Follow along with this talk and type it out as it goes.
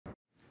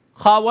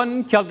خاوەن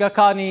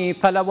کێڵگەکانی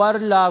پەلەوەر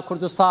لە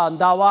کوردستان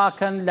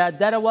داواکەن لە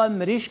دەرەوە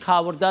مریشک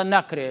هاوردە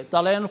نەکرێت.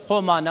 دەڵێن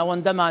خۆمان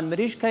ئەوەندەمان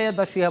مریشکەیە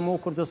بەشی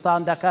هەموو کوردستان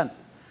دەکەن.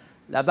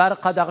 لەبەر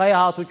قەدەغەی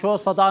هاتوچۆ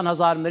سەدان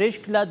هەزار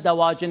مریشک لە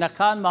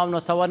دەواجنەکان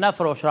ماونەتەوە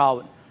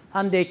نەفرۆشراون.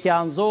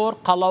 هەندێکیان زۆر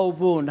قەڵەو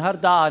بوون هەر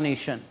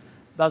دائانیشن.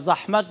 بە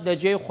زەحمەت لە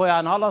جێی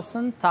خۆیان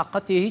هەڵەسن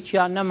تاقەتی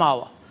هیچیان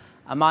نەماوە.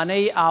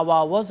 ئەمانەی ئاوا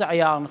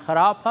وەزعیان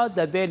خراپە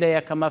دەبێت لە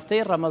یەکەم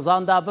هەفتەی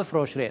ڕەمەزاندا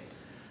بفرۆشرێت.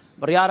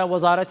 بڕیارە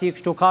وەزارەتی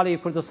کشتوکاڵی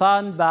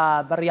کوردستان بە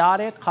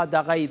بڕیارێک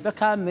قەدەغەی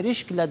بکە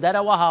مریشک لە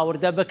دەرەوە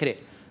هاوردە بکرێت.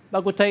 بە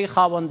گوتەی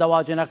خاوەن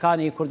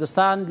دەواجنەکانی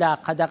کوردستان لە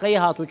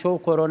قەدەغەی هاتوچۆ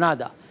و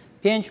کۆرۆنادا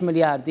 5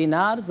 ملیار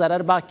دینار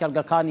زەرەر با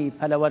کێڵگەکانی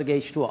پەلەوەر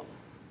گەیشتووە.